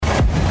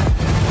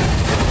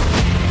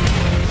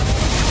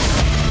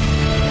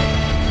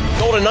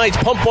Golden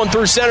Knights pump one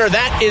through center.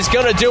 That is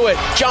going to do it.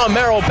 John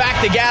Merrill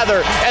back to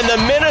gather. And the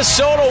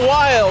Minnesota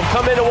Wild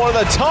come into one of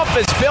the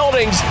toughest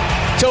buildings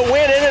to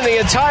win in the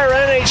entire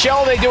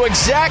NHL. They do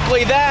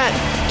exactly that,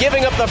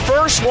 giving up the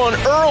first one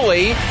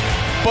early,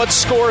 but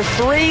score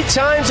 3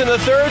 times in the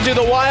third to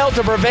the Wild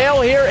to prevail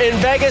here in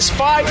Vegas.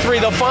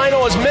 5-3 the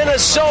final as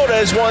Minnesota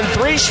has won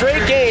 3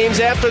 straight games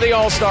after the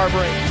All-Star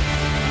break.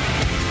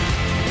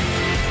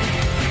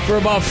 For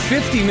about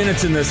 50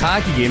 minutes in this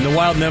hockey game, the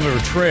Wild never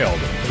trailed.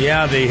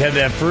 Yeah, they had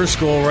that first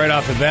goal right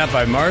off the bat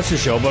by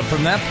Marchessault, but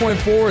from that point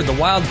forward, the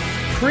Wild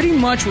pretty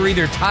much were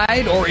either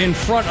tied or in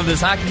front of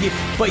this hockey game,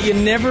 but you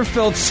never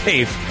felt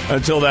safe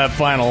until that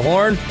final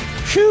horn.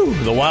 Phew!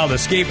 The Wild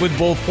escape with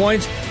both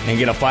points and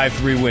get a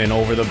 5-3 win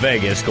over the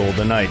Vegas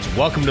Golden Knights.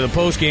 Welcome to the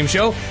postgame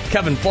show.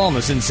 Kevin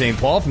Falmus in St.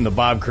 Paul from the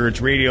Bob Kurtz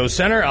Radio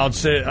Center out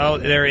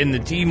there in the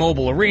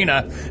T-Mobile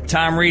Arena.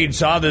 Tom Reed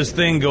saw this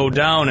thing go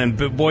down,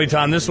 and boy,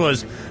 Tom, this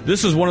was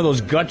one of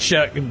those gut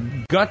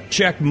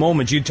check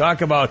moments. You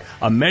talk about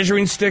a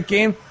measuring stick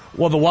game.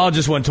 Well, the Wild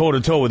just went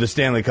toe-to-toe with the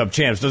Stanley Cup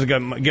champs.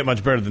 Doesn't get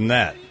much better than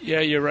that. Yeah,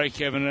 you're right,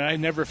 Kevin. And I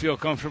never feel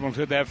comfortable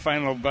until that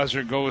final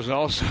buzzer goes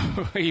also,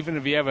 even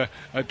if you have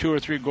a 2 or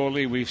 3 goal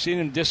lead. We've seen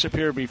them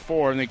disappear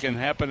before, and it can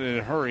happen in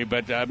a hurry.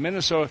 But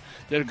Minnesota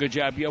did a good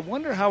job. You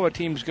wonder how a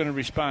team's going to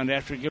respond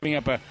after giving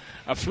up a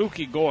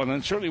fluky goal. And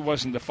it certainly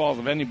wasn't the fault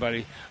of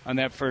anybody on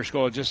that first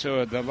goal. Just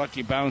the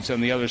lucky bounce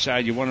on the other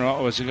side. You wonder,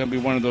 is it going to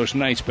be one of those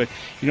nights? But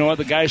you know what?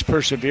 The guys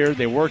persevered.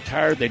 They worked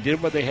hard. They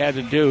did what they had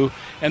to do.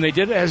 And they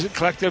did it as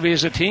collectively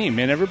as a team.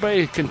 And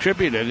everybody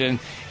contributed. And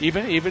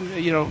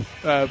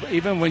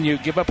even when you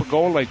give up a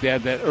goal like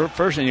that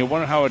first, and you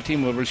wonder how a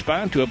team will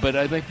respond to it. But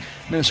I think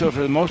Minnesota,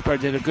 for the most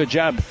part, did a good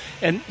job.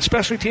 And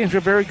special teams were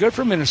very good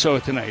for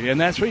Minnesota tonight. And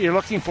that's what you're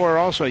looking for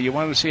also. You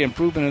want to see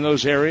improvement in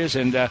those areas,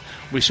 and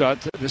we saw it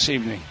this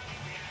evening.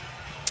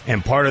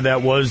 And part of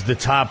that was the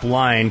top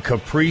line.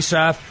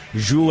 Kaprizov,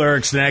 Jules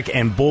Eriksson,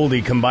 and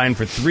Boldy combined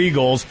for 3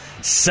 goals,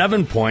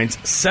 7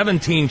 points,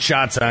 17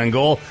 shots on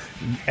goal.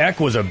 Eck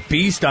was a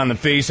beast on the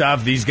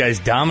faceoff. These guys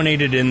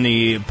dominated in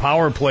the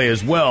power play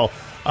as well.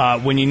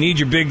 When you need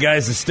your big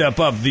guys to step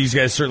up, these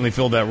guys certainly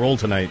filled that role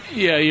tonight.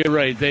 Yeah, you're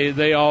right.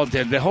 They all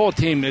did. The whole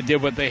team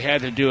did what they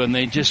had to do, and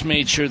they just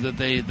made sure that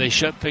they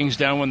shut things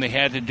down when they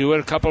had to do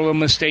it. A couple of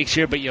mistakes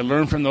here, but you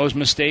learn from those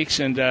mistakes,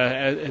 and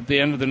at the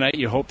end of the night,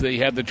 you hope that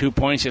you have the 2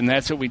 points, and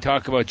that's what we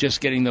talk about,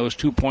 just getting those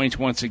 2 points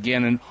once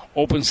again, and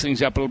opens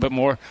things up a little bit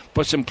more,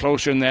 puts them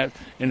closer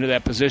into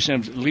that position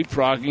of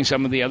leapfrogging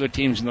some of the other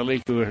teams in the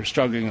league who are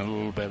struggling a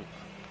little bit.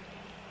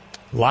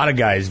 A lot of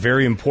guys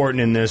very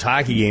important in this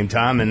hockey game,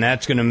 Tom, and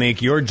that's going to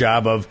make your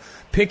job of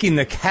picking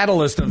the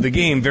catalyst of the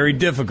game very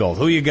difficult.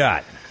 Who you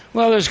got?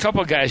 Well, there's a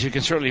couple of guys you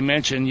can certainly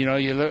mention. You know,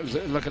 you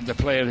look at the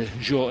play of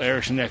Jules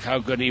Eriksson, how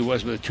good he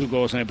was with 2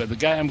 goals tonight. But the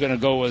guy I'm going to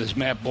go with is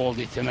Matt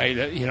Boldy tonight.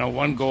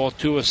 1 goal,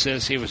 2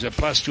 assists. He was a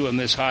 +2 in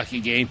this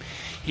hockey game.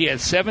 He had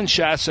 7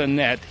 shots on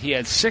net. He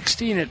had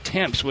 16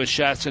 attempts with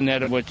shots on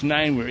net, of which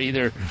 9 were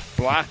either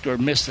blocked or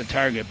missed the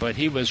target. But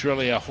he was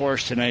really a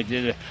horse tonight.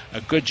 Did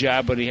a good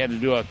job what he had to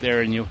do out there.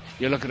 And you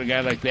look at a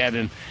guy like that,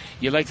 and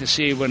you like to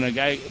see when a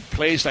guy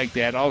plays like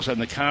that, all of a sudden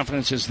the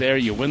confidence is there.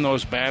 You win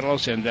those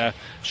battles, and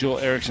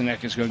Jules Eriksson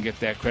is going to get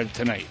that credit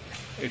tonight.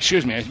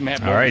 Excuse me,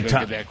 Matt Boldy. All right,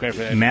 get that credit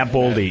for that. Matt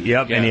Boldy,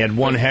 yep, yeah. And he had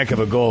one heck of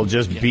a goal,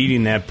 just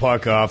beating that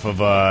puck off of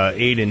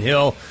Aiden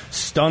Hill,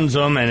 stuns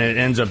him, and it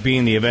ends up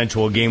being the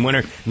eventual game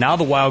winner. Now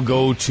the Wild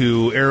go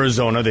to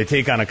Arizona. They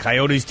take on a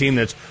Coyotes team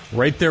that's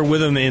right there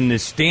with them in the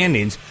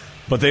standings.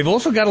 But they've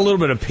also got a little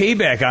bit of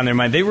payback on their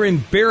mind. They were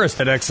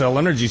embarrassed at XL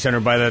Energy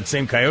Center by that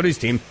same Coyotes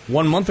team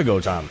 1 month ago,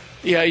 Tom.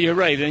 Yeah, you're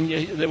right. And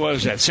what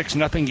was that,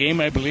 6-0 game,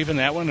 I believe, in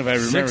that one, if I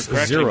remember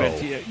 6-0.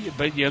 correctly.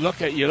 But you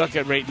look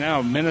at right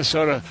now,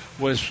 Minnesota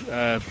was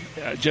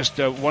just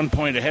 1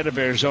 point ahead of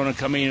Arizona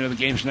coming into the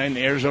game tonight. And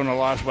Arizona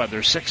lost, their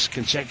 6th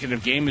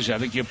consecutive games, I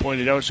think you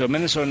pointed out. So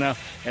Minnesota now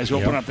has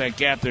opened up that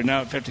gap. They're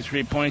now at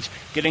 53 points,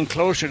 getting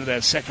closer to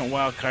that second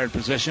wild card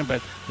position.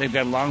 But they've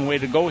got a long way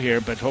to go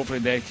here, but hopefully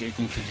they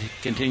can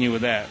continue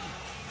with that.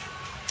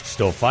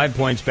 Still 5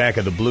 points back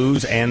of the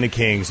Blues and the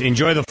Kings.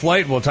 Enjoy the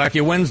flight. We'll talk to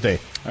you Wednesday.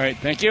 All right,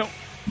 thank you.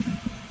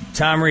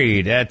 Tom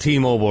Reed at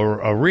T-Mobile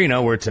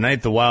Arena, where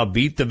tonight the Wild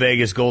beat the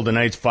Vegas Golden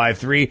Knights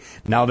 5-3.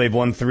 Now they've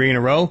won 3 in a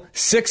row,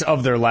 6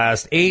 of their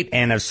last 8,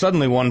 and have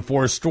suddenly won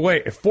 4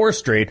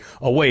 straight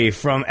away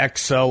from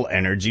XL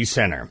Energy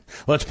Center.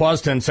 Let's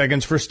pause 10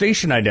 seconds for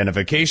station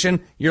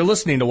identification. You're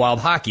listening to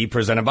Wild Hockey,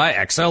 presented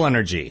by XL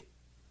Energy.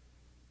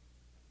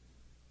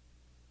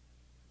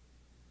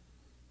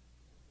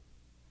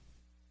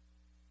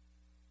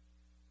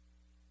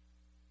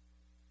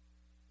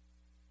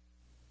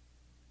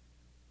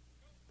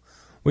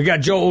 We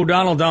got Joe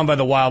O'Donnell down by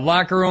the Wild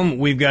locker room.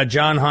 We've got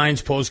John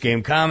Hynes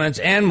post-game comments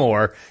and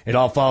more. It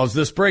all follows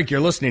this break.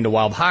 You're listening to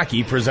Wild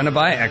Hockey, presented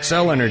by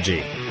XL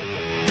Energy.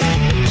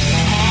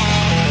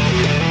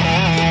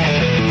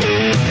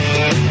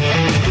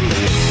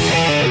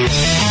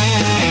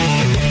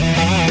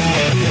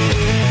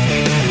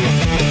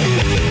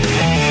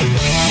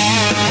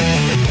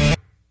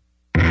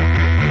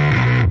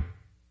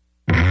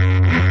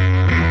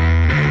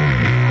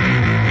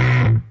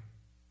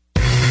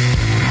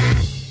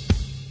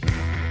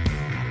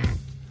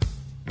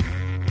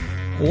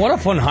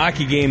 fun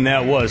hockey game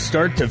that was,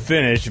 start to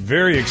finish.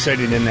 Very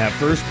exciting in that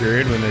first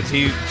period when the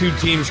two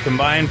teams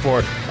combined for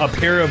a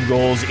pair of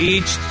goals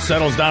each.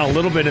 Settles down a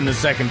little bit in the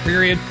second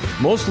period,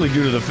 mostly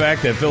due to the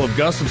fact that Philip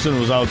Gustafson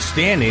was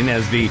outstanding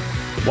as the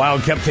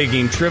Wild kept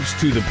taking trips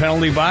to the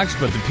penalty box,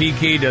 but the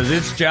PK does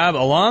its job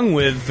along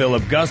with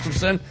Philip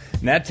Gustafson.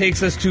 And that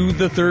takes us to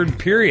the third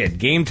period.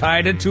 Game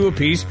tied at 2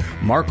 apiece.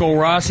 Marco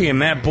Rossi and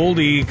Matt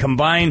Boldy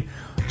combine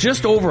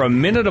just over a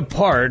minute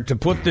apart to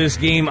put this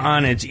game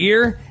on its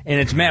ear, and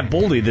it's Matt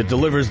Boldy that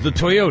delivers the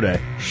Toyota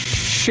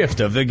shift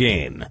of the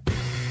game.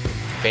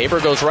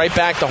 Faber goes right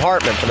back to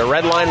Hartman from the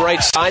red line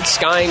right side,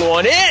 skying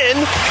one in.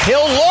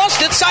 Hill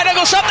lost it, side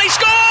goes up, they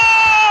score!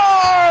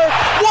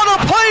 What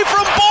a play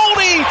from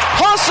Boldy,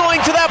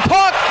 hustling to that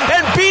puck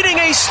and beating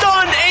a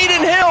stunned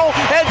Aiden Hill,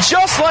 and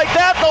just like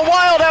that, the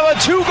Wild have a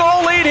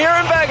 2-goal lead here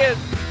in Vegas.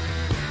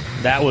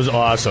 That was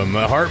awesome.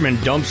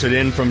 Hartman dumps it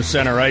in from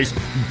center ice.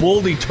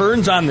 Boldy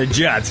turns on the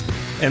Jets,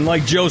 and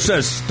like Joe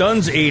says,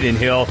 stuns Aiden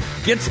Hill,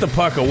 gets the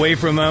puck away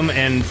from him,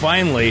 and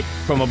finally,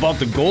 from about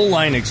the goal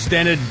line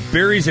extended,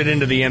 buries it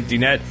into the empty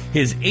net.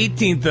 His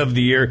 18th of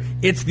the year.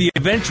 It's the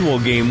eventual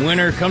game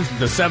winner. Comes to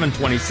the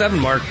 7:27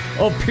 mark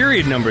of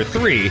period number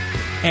 3,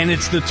 and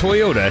it's the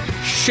Toyota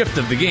shift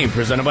of the game,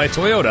 presented by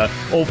Toyota,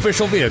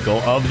 official vehicle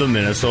of the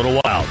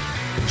Minnesota Wild.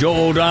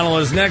 Joe O'Donnell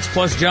is next,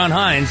 plus John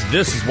Hynes.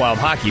 This is Wild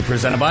Hockey,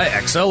 presented by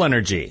XL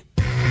Energy.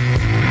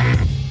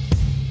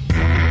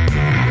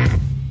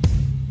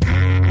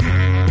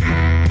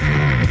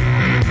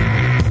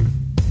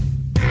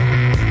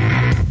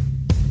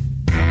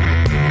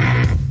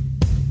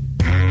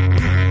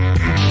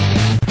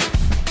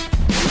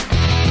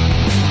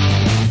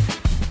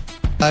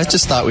 I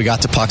just thought we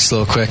got to pucks a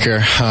little quicker,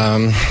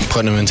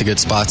 putting them into good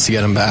spots to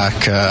get them back.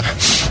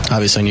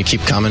 Obviously, when you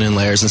keep coming in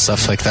layers and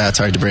stuff like that, it's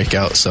hard to break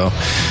out. So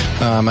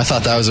I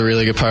thought that was a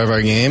really good part of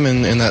our game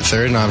in that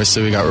third, and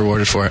obviously we got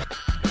rewarded for it.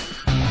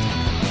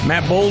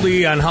 Matt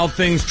Boldy on how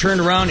things turned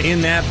around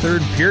in that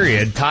third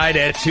period. Tied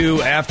at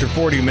 2 after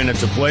 40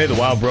 minutes of play. The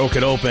Wild broke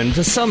it open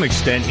to some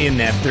extent in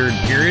that third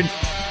period.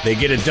 They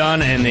get it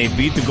done, and they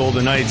beat the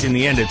Golden Knights. In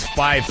the end, it's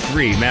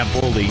 5-3. Matt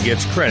Boldy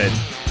gets credit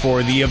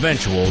for the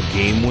eventual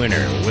game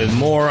winner. With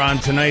more on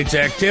tonight's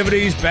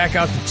activities, back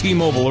out to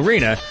T-Mobile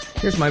Arena,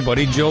 here's my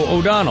buddy Joe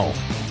O'Donnell.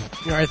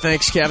 All right,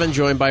 thanks, Kevin.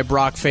 Joined by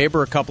Brock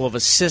Faber. A couple of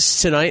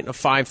assists tonight, a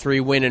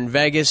 5-3 win in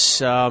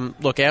Vegas.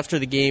 Look, after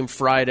the game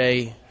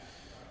Friday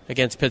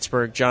against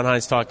Pittsburgh, John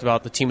Hynes talked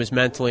about the team was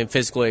mentally and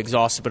physically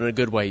exhausted, but in a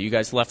good way. You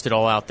guys left it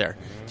all out there.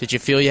 Did you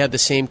feel you had the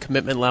same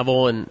commitment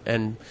level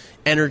and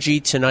energy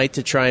tonight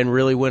to try and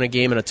really win a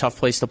game in a tough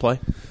place to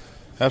play?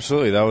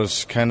 Absolutely. That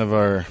was kind of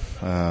our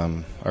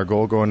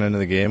goal going into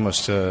the game,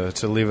 was to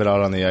leave it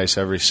out on the ice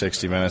every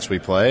 60 minutes we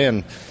play,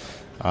 and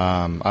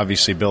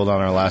obviously build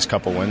on our last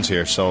couple wins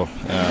here. So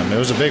it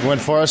was a big win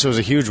for us. It was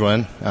a huge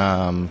win.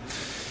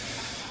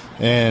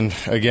 And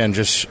again,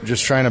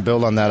 just trying to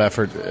build on that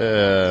effort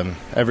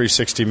every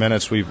 60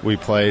 minutes we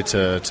play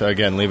to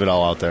again leave it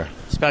all out there.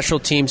 Special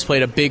teams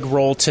played a big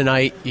role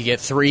tonight. You get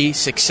 3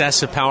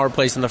 successive power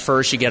plays in the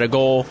first. You get a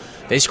goal.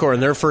 They score in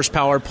their first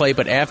power play,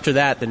 but after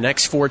that, the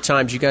next 4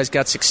 times you guys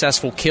got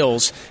successful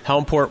kills. How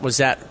important was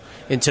that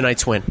in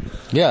tonight's win?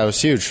 Yeah, it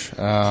was huge.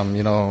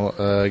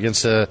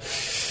 Against a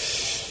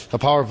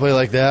power play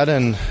like that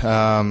and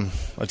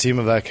a team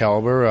of that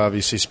caliber,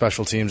 obviously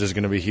special teams is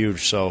going to be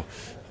huge. So,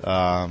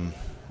 there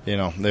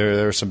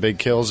were some big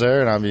kills there,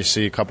 and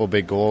obviously a couple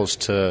big goals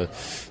to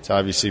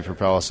obviously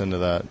propel us into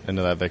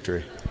that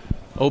victory.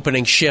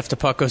 Opening shift, the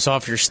puck goes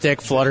off your stick,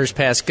 flutters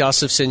past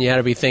Gustafson. You had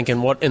to be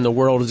thinking, what in the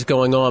world is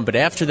going on? But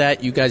after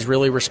that, you guys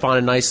really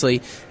responded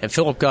nicely, and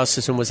Philip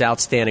Gustafson was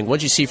outstanding. What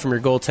did you see from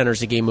your goaltender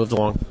as the game moved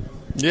along?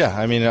 Yeah,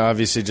 I mean,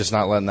 obviously just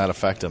not letting that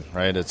affect him,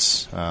 right?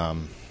 It's,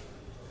 being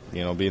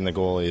the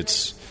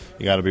goalie,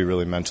 you got to be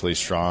really mentally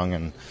strong,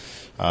 and,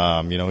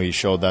 he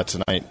showed that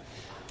tonight.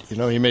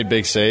 He made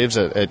big saves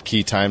at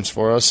key times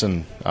for us,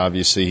 and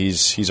obviously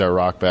he's our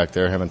rock back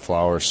there, him and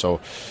Flowers. So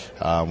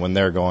when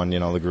they're going,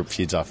 the group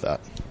feeds off that.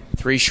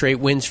 3 straight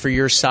wins for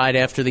your side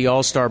after the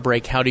All-Star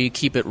break. How do you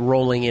keep it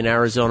rolling in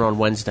Arizona on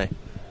Wednesday?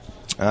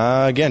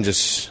 Again,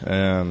 just try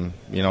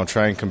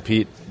and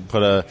compete,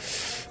 put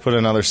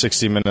another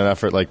 60-minute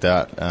effort like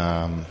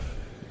that.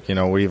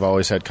 We've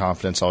always had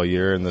confidence all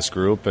year in this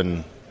group,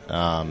 and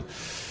the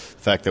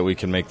fact that we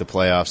can make the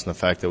playoffs and the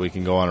fact that we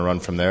can go on a run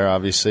from there,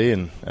 obviously,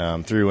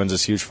 and 3 wins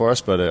is huge for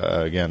us, but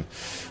again,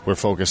 we're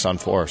focused on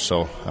 4.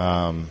 So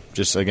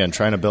just, again,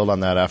 trying to build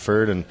on that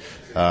effort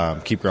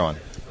and keep growing.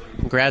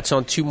 Congrats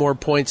on 2 more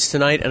points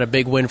tonight and a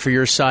big win for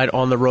your side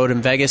on the road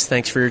in Vegas.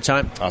 Thanks for your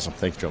time. Awesome.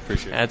 Thanks, Joe.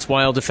 Appreciate it. That's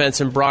Wild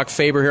defenseman Brock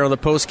Faber here on the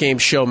postgame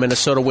show.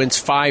 Minnesota wins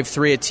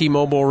 5-3 at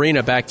T-Mobile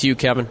Arena. Back to you,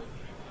 Kevin.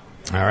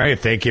 All right,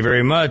 thank you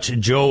very much.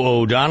 Joe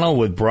O'Donnell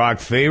with Brock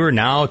Faber,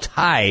 now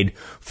tied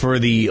for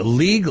the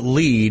league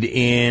lead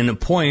in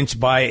points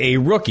by a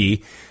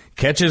rookie.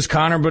 catches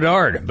Connor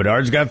Bedard.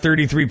 Bedard's got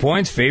 33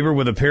 points. Faber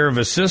with a pair of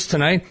assists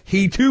tonight.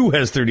 He, too,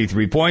 has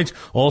 33 points,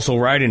 also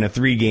riding a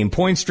 3-game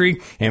point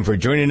streak. And for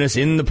joining us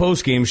in the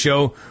postgame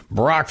show,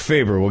 Brock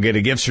Faber will get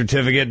a gift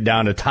certificate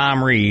down to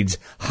Tom Reed's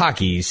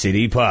Hockey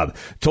City Pub.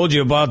 Told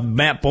you about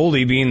Matt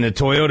Boldy being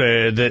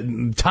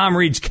the Tom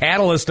Reed's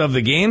Catalyst of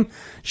the Game.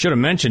 Should have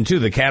mentioned, too,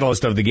 the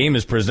Catalyst of the Game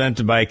is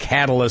presented by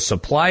Catalyst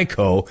Supply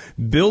Co.,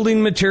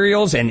 building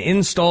materials and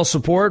install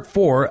support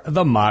for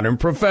the modern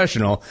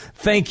professional.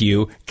 Thank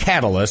you,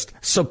 Catalyst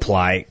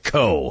Supply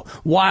Co.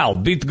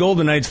 Wild beat the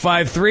Golden Knights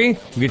 5-3.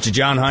 We'll get you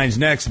John Hynes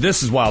next.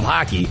 This is Wild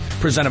Hockey,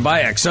 presented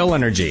by Xcel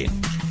Energy.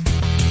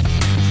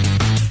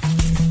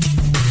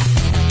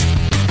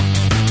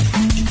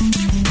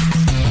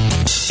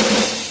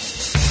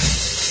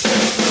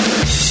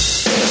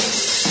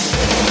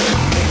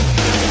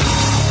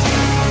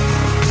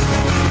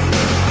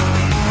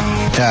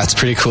 Yeah, it's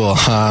pretty cool.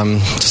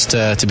 Just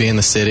to be in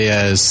the city,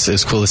 it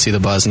was cool to see the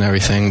buzz and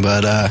everything,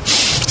 but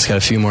just got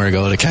a few more to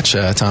go to catch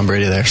Tom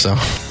Brady there. So,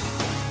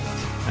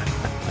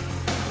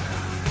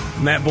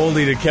 Matt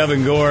Boldy to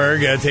Kevin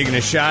Gorg, taking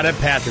a shot at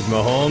Patrick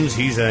Mahomes.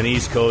 He's an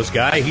East Coast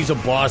guy. He's a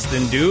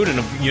Boston dude, and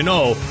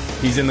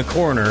he's in the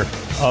corner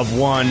of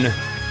one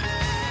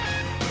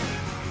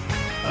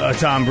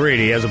Tom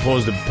Brady as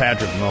opposed to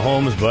Patrick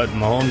Mahomes, but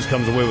Mahomes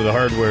comes away with the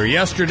hardware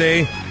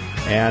yesterday.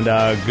 And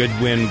a good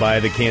win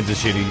by the Kansas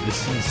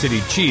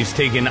City Chiefs,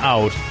 taking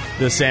out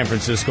the San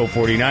Francisco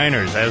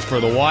 49ers. As for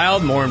the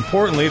Wild, more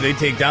importantly, they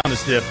take down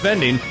the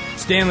defending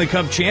Stanley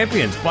Cup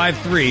champions.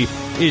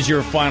 5-3 is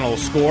your final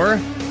score.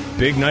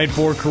 Big night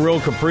for Kirill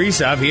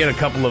Kaprizov. He had a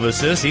couple of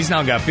assists. He's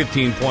now got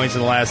 15 points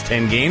in the last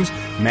 10 games.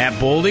 Matt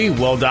Boldy,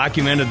 well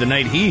documented the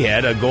night he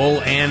had, a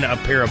goal and a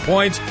pair of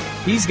points.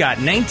 He's got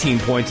 19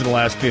 points in the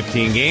last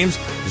 15 games.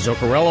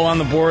 Zuccarello on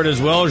the board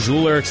as well.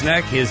 Jules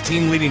Eriksson, his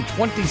team leading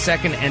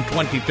 22nd and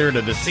 23rd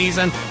of the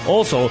season.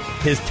 Also,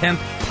 his 10th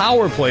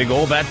power play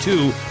goal. That,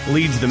 too,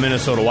 leads the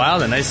Minnesota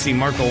Wild. And nice to see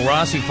Marco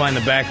Rossi find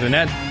the back of the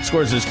net.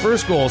 Scores his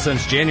first goal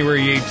since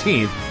January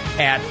 18th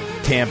at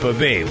Tampa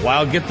Bay.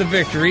 Wild get the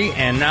victory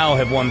and now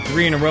have won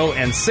 3 in a row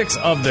and 6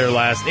 of their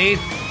last 8.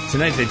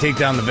 Tonight they take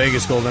down the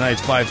Vegas Golden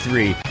Knights.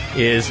 5-3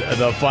 is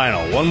the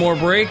final. One more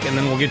break, and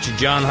then we'll get you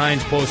John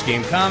Hynes'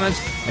 post-game comments,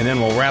 and then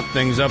we'll wrap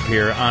things up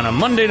here on a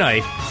Monday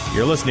night.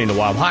 You're listening to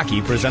Wild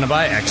Hockey, presented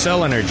by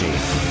Xcel Energy.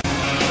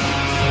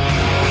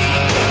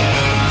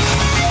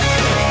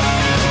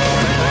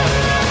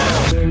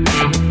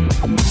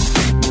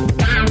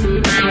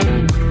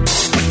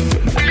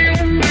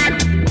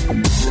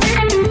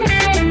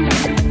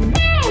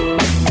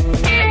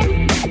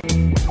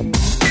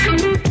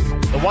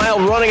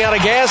 Running out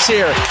of gas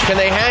here. Can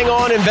they hang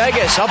on in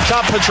Vegas? Up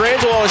top,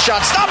 Pietrangelo, a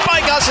shot. Stopped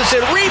by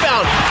Gustafsson.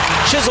 Rebound.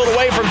 Chiseled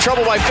away from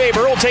trouble by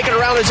Faber. He'll take it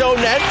around his own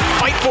net.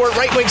 Fight for it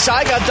right wing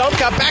side. Got dumped.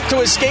 Got back to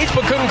his skates,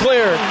 but couldn't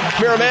clear.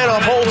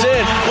 Miramanov holds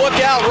in. Look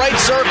out. Right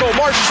circle.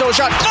 Marchessault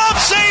shot. Glove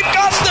save.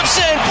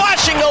 Gustafsson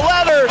flashing the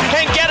leather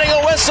and getting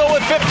a whistle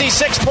with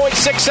 56.6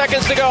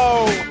 seconds to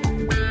go.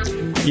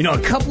 You know,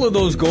 a couple of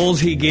those goals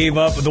he gave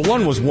up, the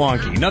one was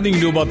wonky. Nothing you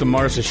can do about the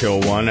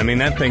Marchessault one. I mean,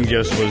 that thing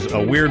just was a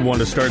weird one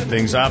to start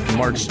things off. The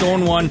Mark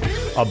Stone one,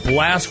 a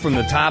blast from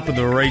the top of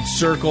the right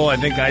circle. I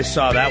think I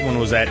saw that one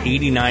was at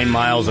 89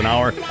 miles an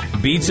hour.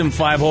 Beats him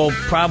 5-hole.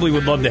 Probably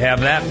would love to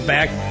have that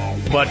back.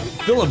 But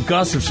Philip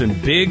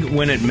Gustafsson, big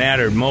when it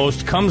mattered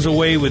most, comes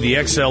away with the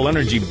Xcel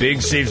Energy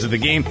big saves of the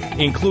game,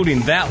 including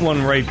that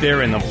one right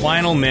there in the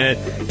final minute,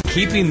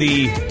 keeping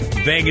the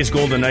Vegas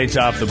Golden Knights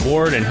off the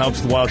board and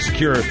helps the Wild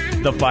secure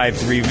the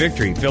 5-3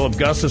 victory. Philip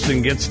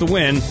Gustafsson gets the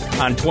win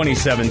on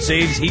 27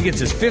 saves. He gets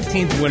his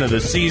 15th win of the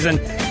season.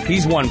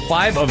 He's won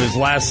 5 of his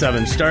last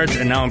 7 starts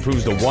and now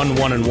improves to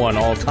 1-1-1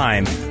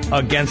 all-time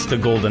against the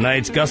Golden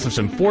Knights.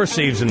 Gustafsson, 4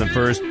 saves in the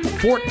first,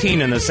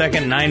 14 in the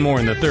second, 9 more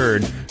in the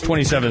third,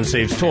 27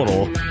 saves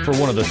total for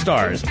one of the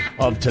stars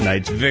of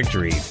tonight's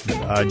victory.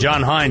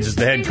 John Hynes is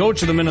the head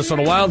coach of the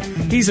Minnesota Wild.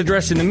 He's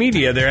addressing the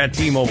media there at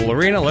T-Mobile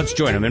Arena. Let's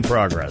join him in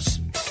progress.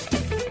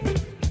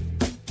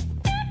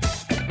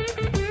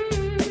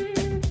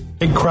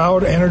 Big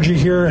crowd energy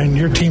here, and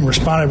your team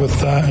responded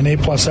with an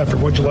A-plus effort.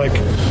 What'd you like?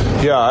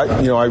 Yeah,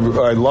 I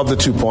love the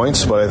 2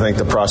 points, but I think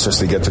the process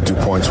to get to 2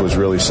 points was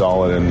really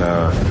solid.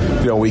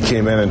 And we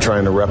came in and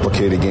trying to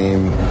replicate a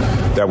game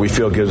that we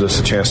feel gives us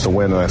a chance to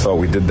win, and I thought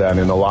we did that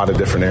in a lot of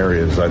different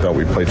areas. I thought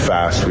we played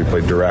fast, we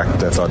played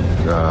direct. I thought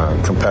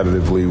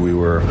competitively we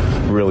were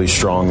really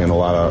strong in a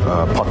lot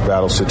of puck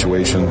battle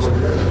situations.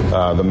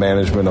 The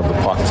management of the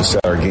puck to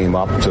set our game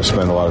up, to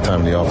spend a lot of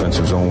time in the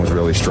offensive zone was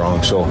really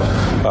strong. So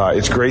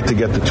it's great to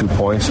get the 2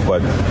 points, but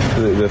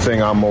the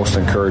thing I'm most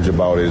encouraged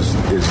about is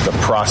the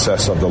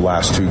process of the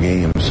last 2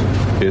 games,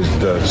 is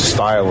the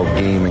style of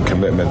game and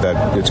commitment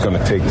that it's going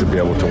to take to be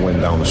able to win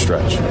down the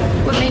stretch.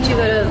 What made you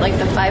go to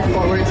the 5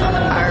 forwards on the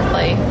power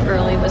play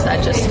early? Was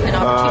that just an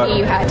opportunity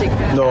you had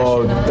to?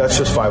 No, that's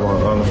just 5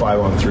 on the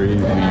 5-on-3. We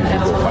usually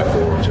go 5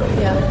 forwards.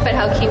 Yeah, but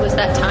how key was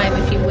that time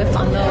if you whiff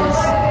on those?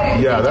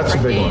 Yeah, that's a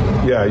big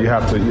one. Yeah, you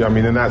have to. I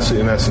mean, in that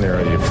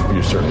scenario,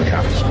 you certainly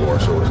have to score.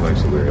 So it was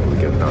nice that we were able to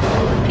get it done.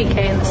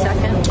 PK in the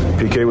second.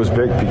 PK was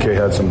big. PK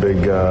had some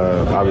big,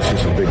 obviously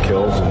some big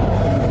kills.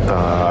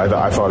 And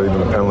I thought even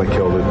the penalty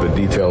kill, the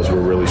details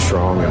were really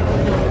strong.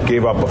 And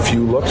gave up a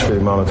few looks for the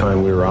amount of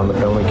time we were on the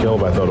penalty kill.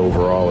 But I thought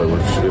overall it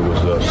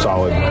was a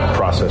solid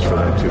process for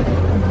them too.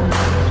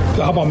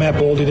 How about Matt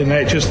Boldy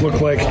tonight? It just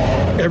looked like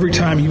every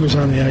time he was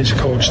on the ice,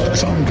 Coach,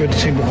 something good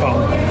seemed to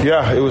follow.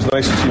 Yeah, it was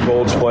nice to see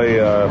Bolds play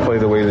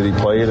the way that he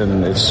played,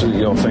 and it's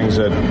things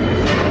that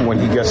when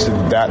he gets to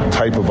that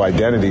type of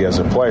identity as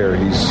a player,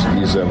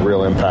 he's a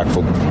real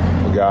impactful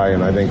guy.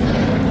 And I think,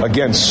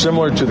 again,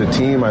 similar to the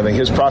team, I think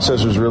his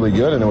process was really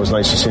good, and it was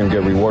nice to see him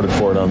get rewarded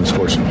for it on the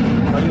score sheet.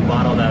 How do you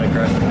model that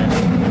aggressiveness?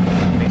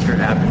 Make sure it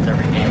happens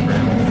every game for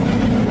him.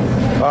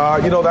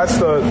 That's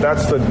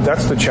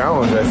the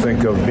challenge, I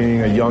think, of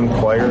being a young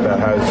player that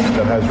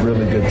has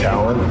really good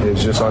talent,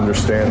 is just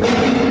understanding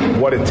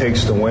what it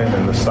takes to win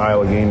and the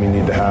style of game you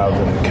need to have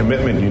and the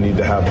commitment you need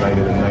to have night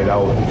in and night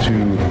out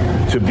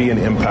to be an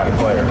impact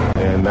player.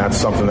 And that's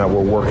something that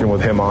we're working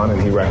with him on,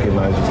 and he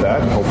recognizes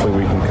that, and hopefully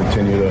we can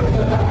continue to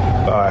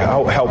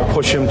help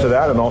push him to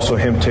that, and also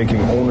him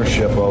taking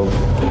ownership of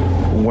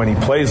when he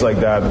plays like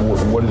that,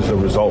 what does the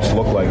results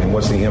look like and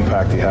what's the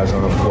impact he has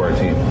on for our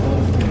team.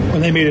 When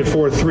they made it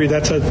 4-3,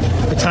 that's a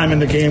time in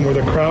the game where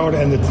the crowd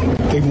and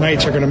the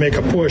Knights are going to make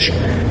a push.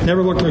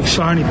 Never looked like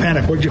saw any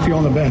panic. What did you feel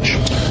on the bench?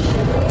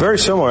 Very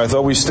similar. I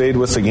thought we stayed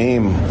with the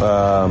game.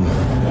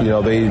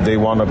 They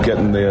wound up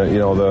getting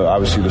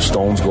obviously the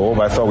Stones goal,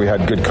 but I thought we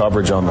had good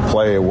coverage on the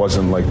play. It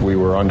wasn't like we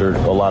were under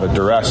a lot of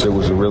duress. It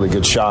was a really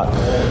good shot.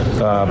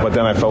 But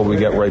then I felt we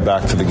get right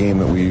back to the game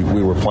that we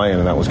were playing,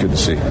 and that was good to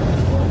see.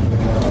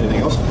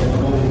 Anything else?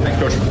 Thanks,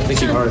 Coach. Thank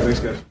you. All right,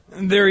 thanks, guys.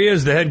 There he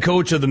is, the head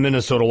coach of the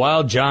Minnesota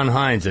Wild, John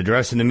Hynes,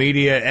 addressing the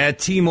media at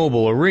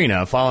T-Mobile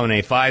Arena following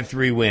a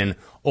 5-3 win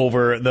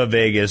over the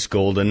Vegas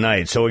Golden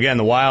Knights. So again,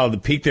 the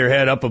Wild peaked their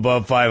head up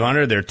above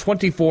 500. They're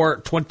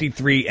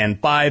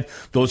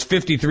 24-23-5. Those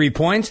 53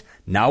 points,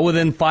 now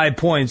within 5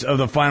 points of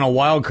the final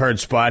wild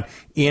card spot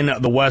in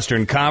the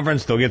Western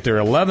Conference. They'll get their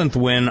 11th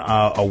win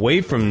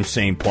away from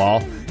St.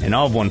 Paul, and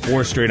now have won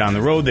 4 straight on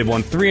the road. They've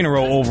won 3 in a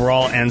row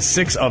overall and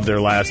 6 of their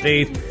last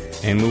 8.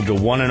 And moved to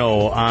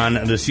 1-0 on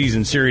the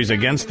season series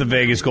against the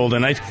Vegas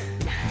Golden Knights.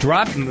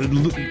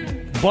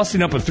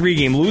 Busting up a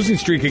 3-game losing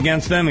streak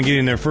against them and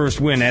getting their first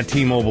win at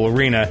T-Mobile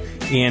Arena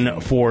in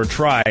 4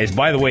 tries.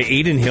 By the way,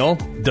 Adin Hill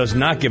does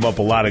not give up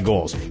a lot of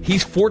goals.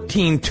 He's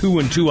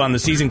 14-2-2 on the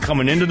season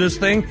coming into this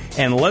thing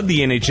and led the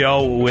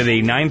NHL with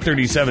a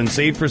 .937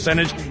 save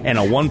percentage and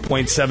a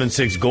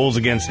 1.76 goals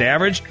against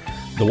average.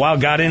 The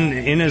Wild got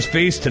in his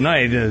face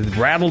tonight,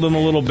 rattled him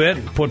a little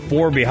bit, put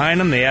 4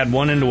 behind him. They add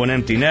 1 into an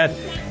empty net.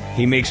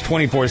 He makes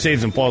 24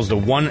 saves and falls to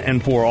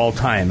 1-4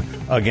 all-time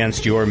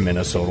against your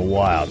Minnesota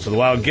Wild. So the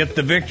Wild get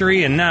the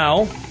victory, and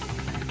now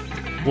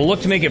we'll look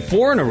to make it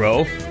 4 in a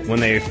row when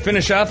they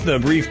finish off the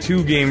brief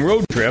 2-game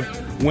road trip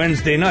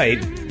Wednesday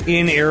night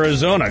in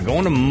Arizona.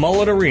 Going to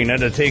Mullet Arena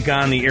to take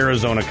on the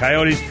Arizona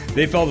Coyotes.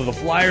 They fell to the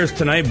Flyers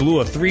tonight,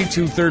 blew a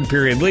 3-2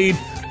 third-period lead.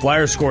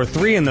 Flyers score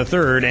 3 in the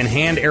third and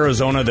hand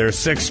Arizona their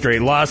 6th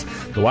straight loss.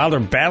 The Wild are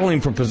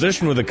battling for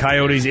position with the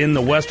Coyotes in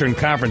the Western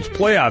Conference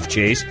playoff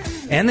chase,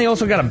 and they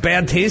also got a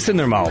bad taste in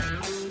their mouth.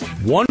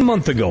 1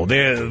 month ago,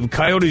 the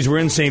Coyotes were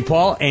in St.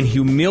 Paul and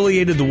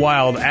humiliated the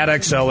Wild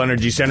at XL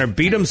Energy Center,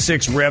 beat them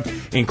 6-rip,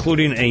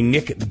 including a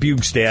Nick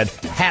Bjugstad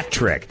hat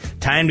trick.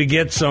 Time to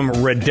get some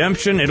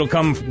redemption. It'll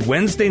come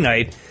Wednesday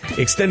night.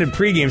 Extended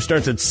pregame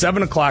starts at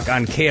 7 o'clock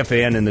on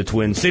KFAN in the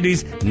Twin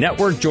Cities.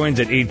 Network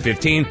joins at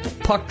 8:15.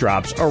 Puck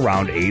drops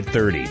around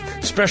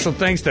 8:30. Special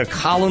thanks to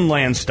Colin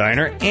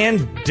Landsteiner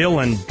and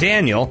Dylan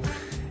Daniel.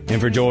 And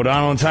for Joe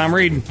O'Donnell and Tom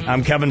Reed,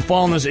 I'm Kevin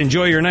Fallness.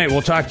 Enjoy your night.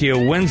 We'll talk to you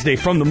Wednesday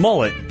from the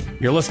Mullet.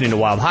 You're listening to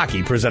Wild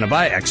Hockey, presented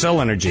by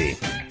XL Energy.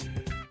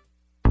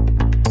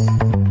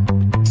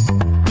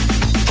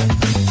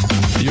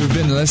 You've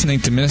been listening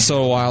to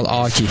Minnesota Wild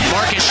Hockey.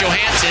 Marcus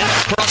Johansson,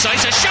 cross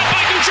ice, a shot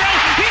by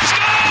Gaudreau. He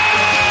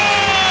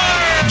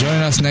scores!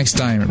 Join us next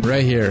time,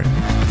 right here,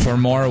 for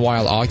more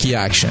Wild Hockey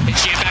action.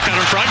 Shea back out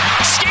in front.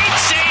 Skate,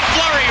 save,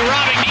 flurry,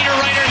 robbing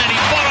Niederreiter, and then he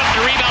fought up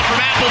the rebound from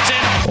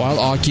Appleton. Wild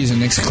Hockey is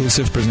an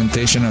exclusive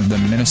presentation of the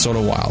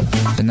Minnesota Wild,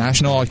 the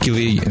National Hockey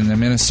League, and the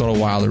Minnesota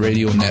Wild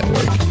Radio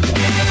Network.